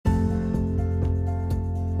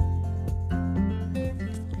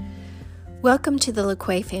Welcome to the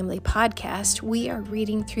LaQuay Family Podcast. We are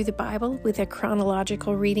reading through the Bible with a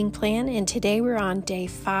chronological reading plan, and today we're on day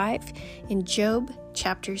 5 in Job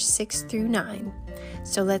chapters 6 through 9.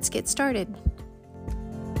 So let's get started.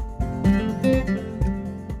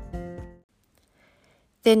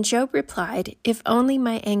 Then Job replied, "If only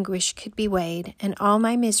my anguish could be weighed, and all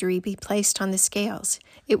my misery be placed on the scales,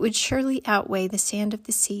 it would surely outweigh the sand of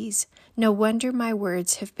the seas. No wonder my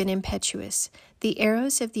words have been impetuous. The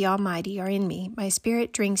arrows of the Almighty are in me. My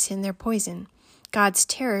spirit drinks in their poison. God's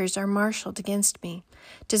terrors are marshaled against me.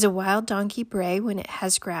 Does a wild donkey bray when it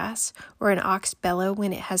has grass, or an ox bellow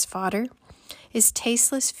when it has fodder? Is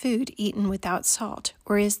tasteless food eaten without salt,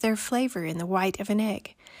 or is there flavor in the white of an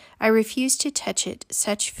egg? I refuse to touch it.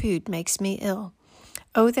 Such food makes me ill.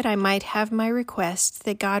 Oh, that I might have my request,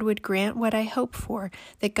 that God would grant what I hope for,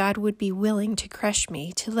 that God would be willing to crush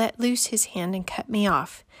me, to let loose his hand and cut me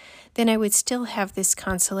off. Then I would still have this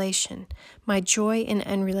consolation, my joy in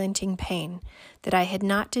unrelenting pain, that I had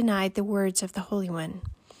not denied the words of the Holy One.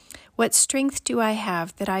 What strength do I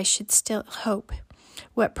have that I should still hope?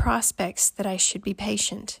 What prospects that I should be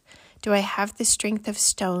patient? Do I have the strength of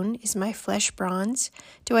stone? Is my flesh bronze?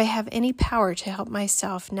 Do I have any power to help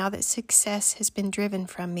myself now that success has been driven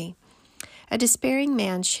from me? A despairing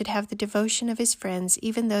man should have the devotion of his friends,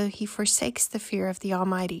 even though he forsakes the fear of the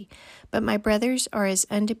Almighty. But my brothers are as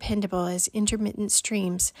undependable as intermittent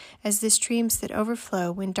streams, as the streams that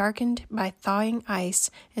overflow when darkened by thawing ice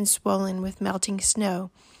and swollen with melting snow,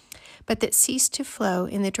 but that cease to flow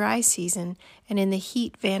in the dry season and in the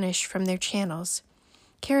heat vanish from their channels.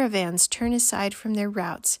 Caravans turn aside from their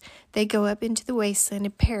routes. They go up into the wasteland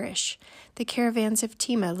and perish. The caravans of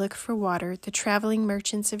Tema look for water. The traveling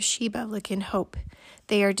merchants of Sheba look in hope.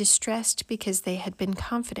 They are distressed because they had been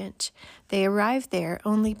confident. They arrive there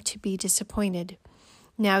only to be disappointed.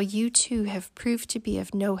 Now you too have proved to be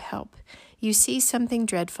of no help. You see something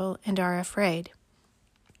dreadful and are afraid.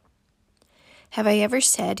 Have I ever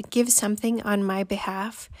said, 'Give something on my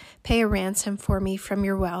behalf'? Pay a ransom for me from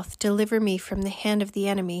your wealth. Deliver me from the hand of the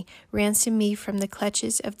enemy. Ransom me from the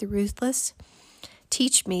clutches of the ruthless.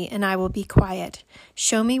 Teach me, and I will be quiet.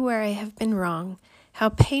 Show me where I have been wrong. How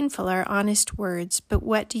painful are honest words, but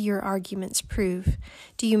what do your arguments prove?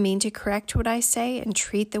 Do you mean to correct what I say and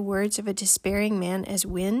treat the words of a despairing man as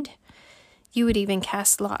wind? You would even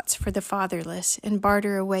cast lots for the fatherless and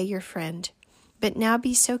barter away your friend. But now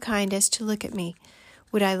be so kind as to look at me.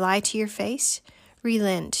 Would I lie to your face?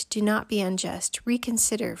 Relent, do not be unjust.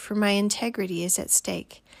 Reconsider, for my integrity is at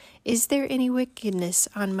stake. Is there any wickedness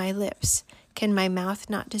on my lips? Can my mouth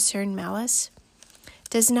not discern malice?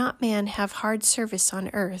 Does not man have hard service on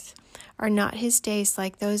earth? Are not his days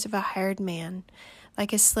like those of a hired man?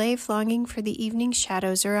 Like a slave longing for the evening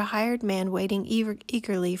shadows, or a hired man waiting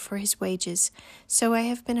eagerly for his wages. So I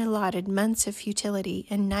have been allotted months of futility,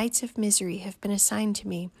 and nights of misery have been assigned to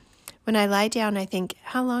me. When I lie down, I think,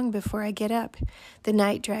 how long before I get up? The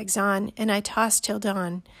night drags on, and I toss till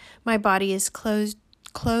dawn. My body is clothed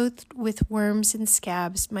with worms and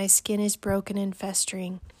scabs. My skin is broken and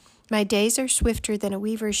festering. My days are swifter than a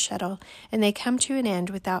weaver's shuttle, and they come to an end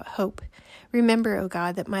without hope. Remember, O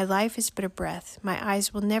God, that my life is but a breath. My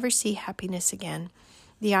eyes will never see happiness again.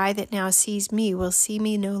 The eye that now sees me will see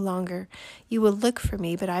me no longer. You will look for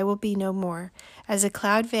me, but I will be no more. As a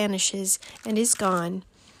cloud vanishes and is gone,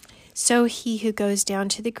 so he who goes down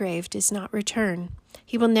to the grave does not return.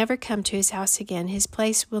 He will never come to his house again. His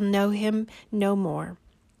place will know him no more.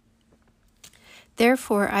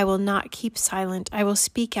 Therefore I will not keep silent. I will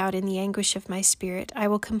speak out in the anguish of my spirit. I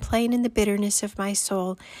will complain in the bitterness of my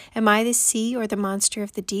soul. Am I the sea or the monster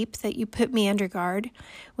of the deep, that you put me under guard?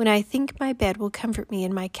 When I think my bed will comfort me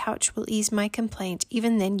and my couch will ease my complaint,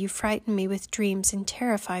 even then you frighten me with dreams and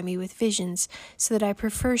terrify me with visions, so that I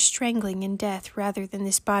prefer strangling and death rather than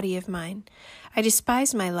this body of mine. I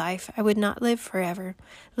despise my life. I would not live forever.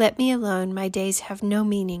 Let me alone. My days have no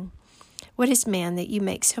meaning. What is man that you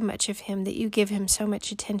make so much of him, that you give him so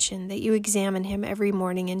much attention, that you examine him every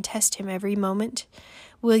morning and test him every moment?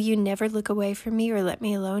 Will you never look away from me or let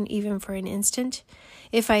me alone even for an instant?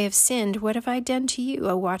 If I have sinned, what have I done to you,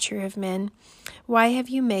 O watcher of men? Why have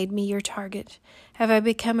you made me your target? Have I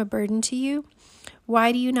become a burden to you?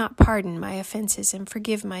 Why do you not pardon my offenses and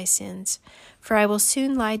forgive my sins? For I will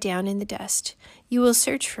soon lie down in the dust. You will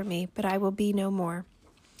search for me, but I will be no more.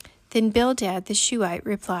 Then Bildad the Shuhite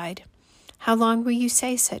replied, How long will you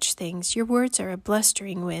say such things? Your words are a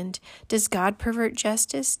blustering wind. Does God pervert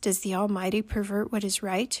justice? Does the Almighty pervert what is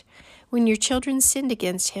right? When your children sinned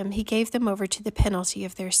against him, he gave them over to the penalty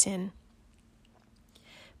of their sin.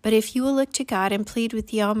 But if you will look to God and plead with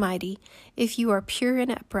the Almighty, if you are pure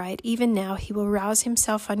and upright, even now he will rouse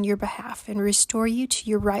himself on your behalf and restore you to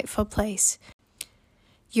your rightful place.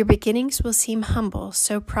 Your beginnings will seem humble,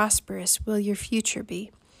 so prosperous will your future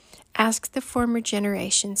be. Ask the former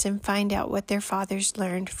generations and find out what their fathers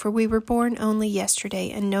learned, for we were born only yesterday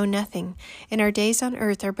and know nothing, and our days on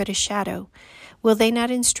earth are but a shadow. Will they not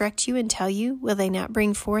instruct you and tell you? Will they not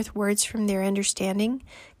bring forth words from their understanding?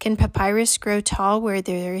 Can papyrus grow tall where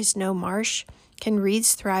there is no marsh? Can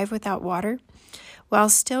reeds thrive without water? While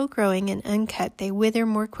still growing and uncut, they wither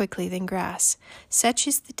more quickly than grass. Such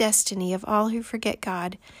is the destiny of all who forget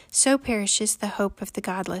God. So perishes the hope of the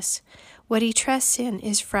godless. What he trusts in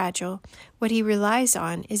is fragile. What he relies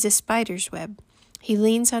on is a spider's web. He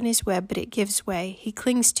leans on his web, but it gives way. He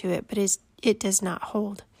clings to it, but it does not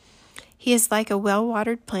hold. He is like a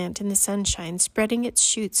well-watered plant in the sunshine, spreading its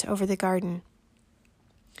shoots over the garden.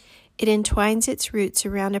 It entwines its roots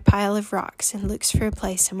around a pile of rocks and looks for a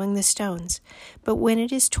place among the stones. But when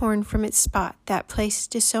it is torn from its spot, that place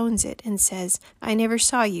disowns it and says, I never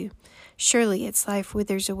saw you. Surely its life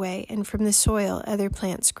withers away, and from the soil other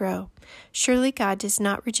plants grow. Surely God does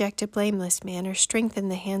not reject a blameless man or strengthen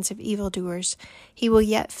the hands of evildoers. He will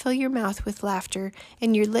yet fill your mouth with laughter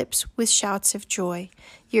and your lips with shouts of joy.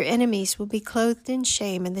 Your enemies will be clothed in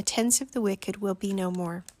shame, and the tents of the wicked will be no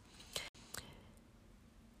more.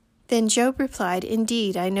 Then Job replied,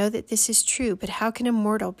 Indeed, I know that this is true, but how can a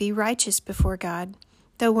mortal be righteous before God?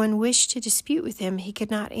 Though one wished to dispute with him, he could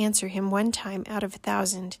not answer him one time out of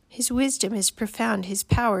 1,000. His wisdom is profound, his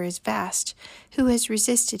power is vast. Who has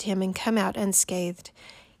resisted him and come out unscathed?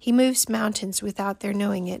 He moves mountains without their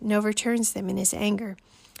knowing it, and overturns them in his anger.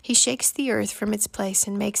 He shakes the earth from its place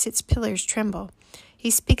and makes its pillars tremble. He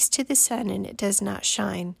speaks to the sun, and it does not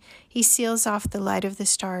shine. He seals off the light of the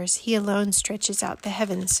stars. He alone stretches out the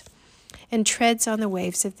heavens and treads on the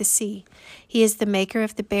waves of the sea. He is the maker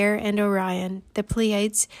of the Bear and Orion, the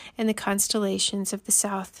Pleiades and the constellations of the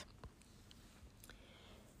south.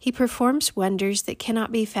 He performs wonders that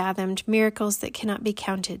cannot be fathomed, miracles that cannot be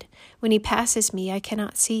counted. When he passes me, I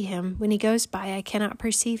cannot see him. When he goes by, I cannot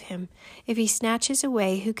perceive him. If he snatches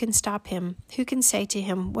away, who can stop him? Who can say to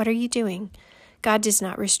him, What are you doing? God does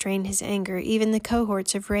not restrain his anger. Even the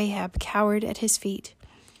cohorts of Rahab cowered at his feet.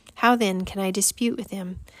 How then can I dispute with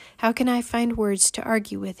him? How can I find words to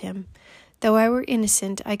argue with him? Though I were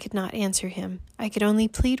innocent, I could not answer him. I could only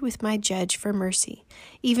plead with my judge for mercy.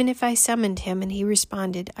 Even if I summoned him and he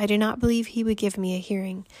responded, I do not believe he would give me a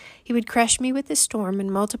hearing. He would crush me with the storm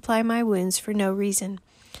and multiply my wounds for no reason.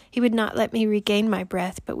 He would not let me regain my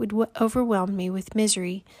breath, but would overwhelm me with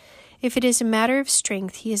misery. If it is a matter of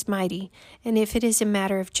strength, he is mighty, and if it is a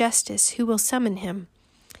matter of justice, who will summon him?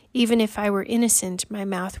 Even if I were innocent, my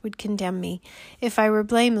mouth would condemn me. If I were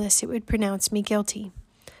blameless, it would pronounce me guilty.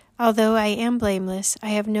 Although I am blameless, I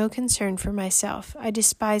have no concern for myself. I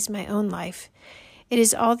despise my own life. It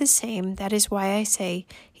is all the same. That is why I say,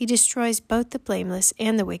 he destroys both the blameless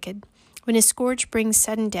and the wicked. When a scourge brings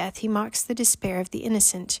sudden death, he mocks the despair of the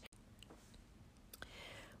innocent.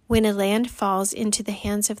 When a land falls into the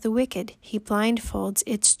hands of the wicked, he blindfolds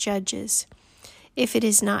its judges. If it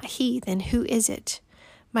is not he, then who is it?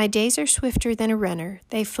 My days are swifter than a runner.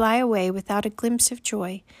 They fly away without a glimpse of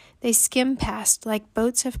joy. They skim past like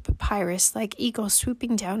boats of papyrus, like eagles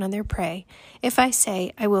swooping down on their prey. If I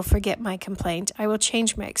say, I will forget my complaint, I will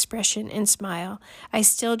change my expression and smile. I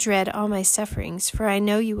still dread all my sufferings, for I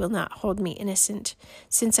know you will not hold me innocent.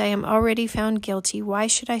 Since I am already found guilty, why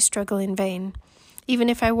should I struggle in vain? Even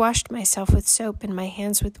if I washed myself with soap and my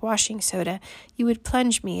hands with washing soda, you would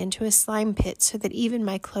plunge me into a slime pit so that even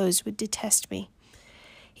my clothes would detest me.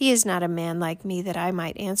 He is not a man like me that I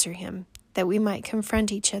might answer him, that we might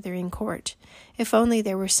confront each other in court. If only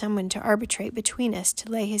there were someone to arbitrate between us, to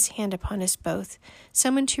lay his hand upon us both,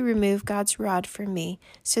 someone to remove God's rod from me,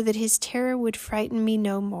 so that his terror would frighten me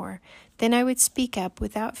no more. Then I would speak up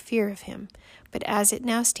without fear of him. But as it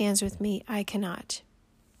now stands with me, I cannot.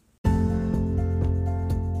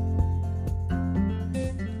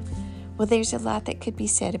 Well, there's a lot that could be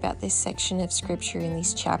said about this section of Scripture in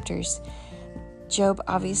these chapters. Job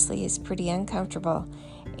obviously is pretty uncomfortable,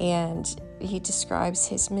 and he describes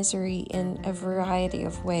his misery in a variety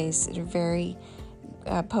of ways that are very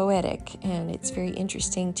poetic, and it's very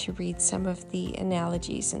interesting to read some of the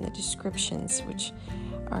analogies and the descriptions, which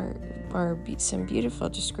are some beautiful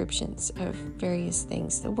descriptions of various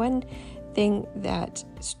things. The one thing that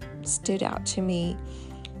stood out to me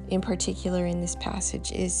in particular in this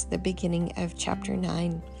passage is the beginning of chapter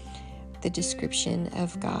 9, the description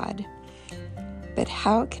of God. But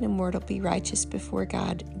how can a mortal be righteous before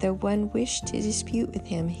God? Though one wished to dispute with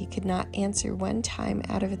him, he could not answer one time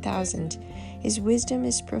out of 1,000. His wisdom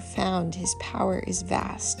is profound, his power is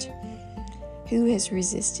vast. Who has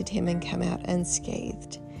resisted him and come out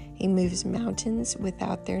unscathed? He moves mountains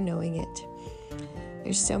without their knowing it.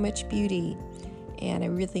 There's so much beauty, and I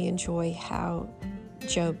really enjoy how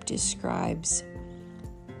Job describes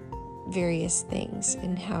various things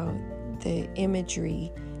and how the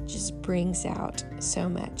imagery just brings out so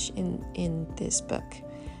much in this book.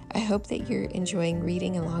 I hope that you're enjoying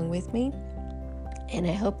reading along with me, and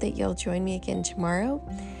I hope that you'll join me again tomorrow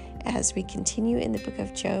as we continue in the book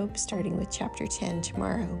of Job, starting with chapter 10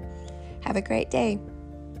 tomorrow. Have a great day.